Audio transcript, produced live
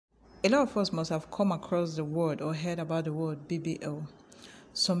A lot of us must have come across the word or heard about the word BBL.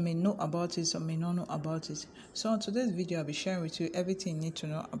 Some may know about it, some may not know about it. So on today's video, I'll be sharing with you everything you need to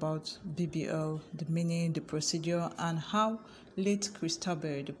know about BBL, the meaning, the procedure, and how late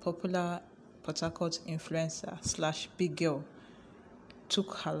Christabel, the popular Port Harcourt influencer / big girl,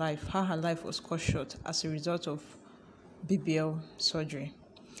 took her life, how her life was cut short as a result of BBL surgery.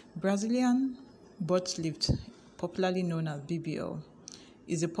 Brazilian butt lift, popularly known as BBL,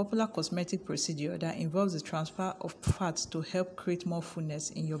 is a popular cosmetic procedure that involves the transfer of fat to help create more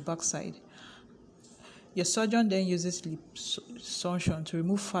fullness in your backside. Your surgeon then uses liposuction to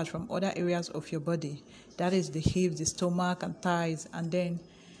remove fat from other areas of your body, that is the hips, the stomach, and thighs, and then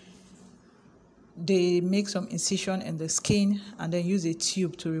they make some incision in the skin and then use a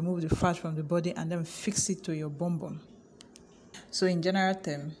tube to remove the fat from the body and then fix it to your bum bum. So in general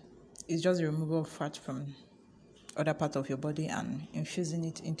term, it's just the removal of fat from other part of your body and infusing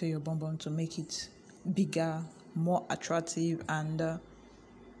it into your bum bum to make it bigger, more attractive, and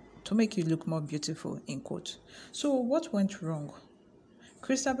to make you look more beautiful, in quote. So what went wrong?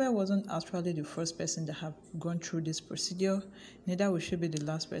 Christabel wasn't actually the first person that have gone through this procedure, neither will she be the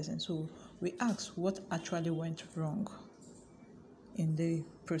last person. So we asked what actually went wrong in the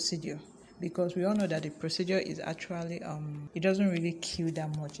procedure, because we all know that the procedure is actually it doesn't really kill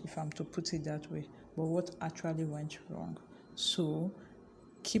that much, if I'm to put it that way. But what actually went wrong? So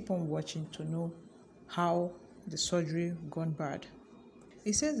keep on watching to know how the surgery gone bad.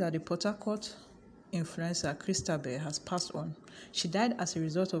 It says that the Port Harcourt influencer Christabel has passed on. She died as a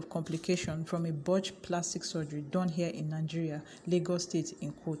result of complication from a botched plastic surgery done here in Nigeria, Lagos State,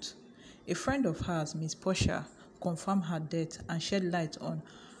 in quote. A friend of hers, Miss Portia, confirmed her death and shed light on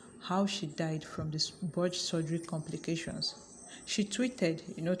how she died from this botched surgery complications. She tweeted,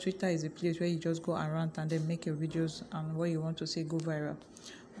 Twitter is a place where you just go around and then make your videos and what you want to say go viral.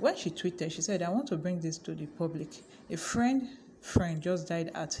 When she tweeted, she said, I want to bring this to the public. A friend just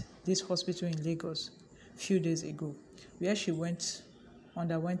died at this hospital in Lagos a few days ago, where she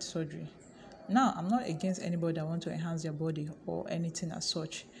underwent surgery. Now, I'm not against anybody that want to enhance their body or anything as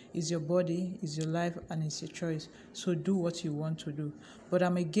such. It's your body, it's your life, and it's your choice. So do what you want to do. But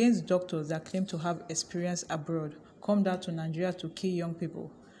I'm against doctors that claim to have experience abroad, come down to Nigeria to kill young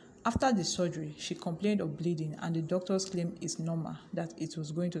people. After the surgery, she complained of bleeding, and the doctors claim it's normal, that it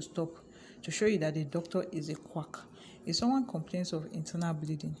was going to stop, to show you that the doctor is a quack. If someone complains of internal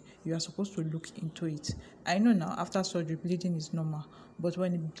bleeding, you are supposed to look into it. I know now, after surgery, bleeding is normal, but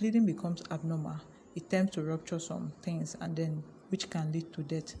when the bleeding becomes abnormal, it tends to rupture some things, and then which can lead to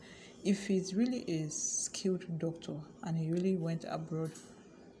death. If it's really a skilled doctor and he really went abroad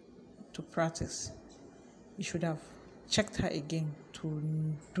to practice, he should have checked her again to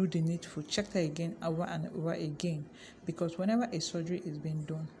do the needful, checked her again over and over again, because whenever a surgery is being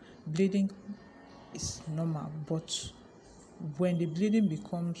done, bleeding is normal, but when the bleeding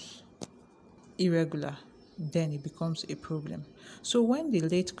becomes irregular, then it becomes a problem. So when the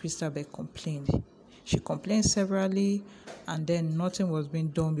late Christabel complained, she complained severally, and then nothing was being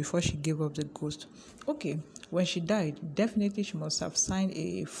done before she gave up the ghost. Okay, when she died, definitely she must have signed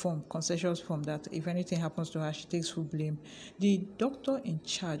a form, consensus form, that if anything happens to her, she takes full blame. The doctor in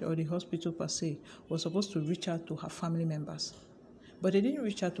charge, or the hospital per se, was supposed to reach out to her family members. But they didn't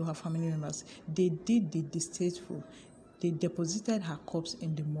reach out to her family members. They did the distasteful. They deposited her corpse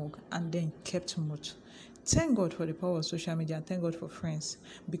in the morgue and then kept mute. Thank God for the power of social media, and thank God for friends,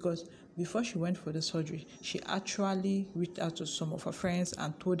 because before she went for the surgery, she actually reached out to some of her friends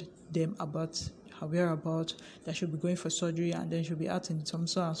and told them about her whereabouts, that she'll be going for surgery, and then she'll be out in some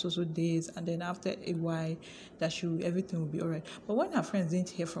so and so days, and then after a while that everything will be all right. But when her friends didn't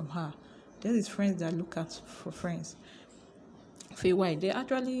hear from her, there is friends that look at for friends. For a while, they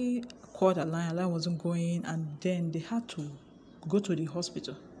actually called a line wasn't going, and then they had to go to the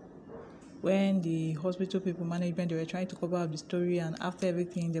hospital. When the hospital people management, they were trying to cover up the story, and after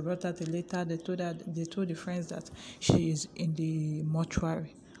everything, they brought out a letter. They told the friends that she is in the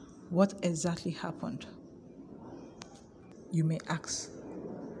mortuary. What exactly happened? You may ask.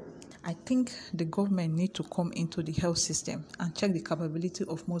 I think the government need to come into the health system and check the capability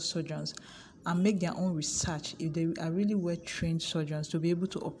of most surgeons and make their own research if they are really well-trained surgeons to be able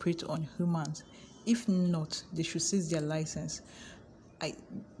to operate on humans. If not, they should seize their license.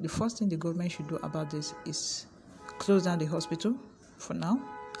 The first thing the government should do about this is close down the hospital for now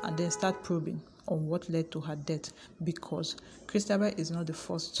and then start probing on what led to her death, because Christabel is not the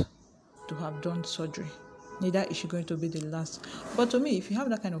first to have done surgery. Neither is she going to be the last. But to me, if you have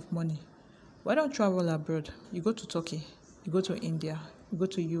that kind of money, why don't travel abroad? You go to Turkey, you go to India, go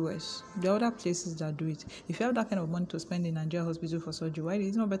to US. There are other places that do it. If you have that kind of money to spend in Nigeria hospital for surgery, why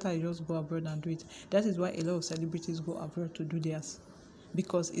it's not better you just go abroad and do it? That is why a lot of celebrities go abroad to do theirs,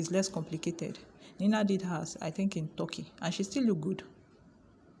 because it's less complicated. Nina did hers, I think, in Turkey, and she still look good.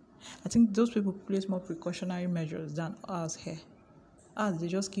 I think those people place more precautionary measures than us here. Us, they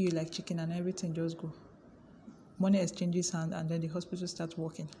just kill you like chicken and everything just go. Money exchanges hands and then the hospital starts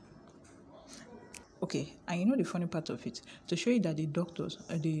working. Okay, and you know the funny part of it, to show you that the doctors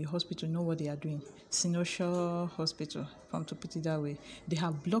at the hospital know what they are doing. Sinosha Hospital, to put it that way, they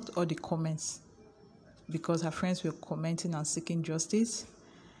have blocked all the comments because her friends were commenting and seeking justice,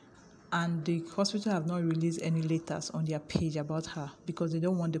 and the hospital have not released any letters on their page about her because they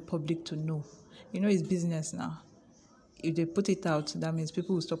don't want the public to know. You know, it's business now. If they put it out, that means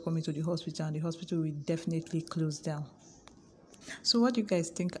people will stop coming to the hospital and the hospital will definitely close down. So what do you guys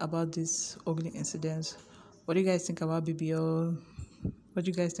think about this ugly incidents? What do you guys think about BBL? What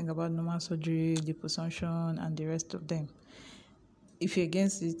do you guys think about normal surgery, liposuction, and the rest of them? If you're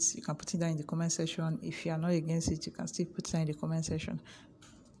against it, you can put it down in the comment section. If you are not against it, you can still put it down in the comment section.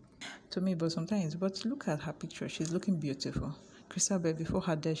 To me, but sometimes, but look at her picture. She's looking beautiful. Christabel, before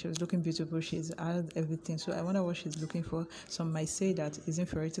her death, she was looking beautiful. She's added everything. So I wonder what she's looking for. Some might say that it's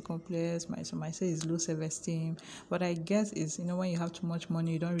inferiority complex. Some might say it's low self-esteem. But I guess it's, when you have too much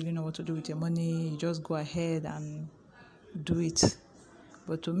money, you don't really know what to do with your money. You just go ahead and do it.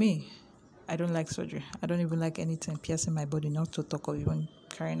 But to me, I don't like surgery. I don't even like anything piercing my body, not to talk of even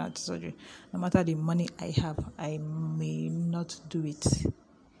carrying out surgery. No matter the money I have, I may not do it.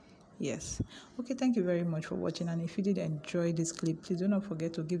 Yes. Okay, thank you very much for watching, and if you did enjoy this clip, please do not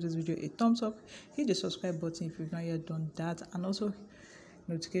forget to give this video a thumbs up, hit the subscribe button if you've not yet done that, and also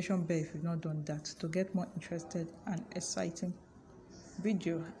notification bell if you've not done that, to get more interested and exciting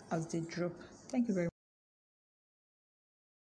video as they drop. Thank you very much.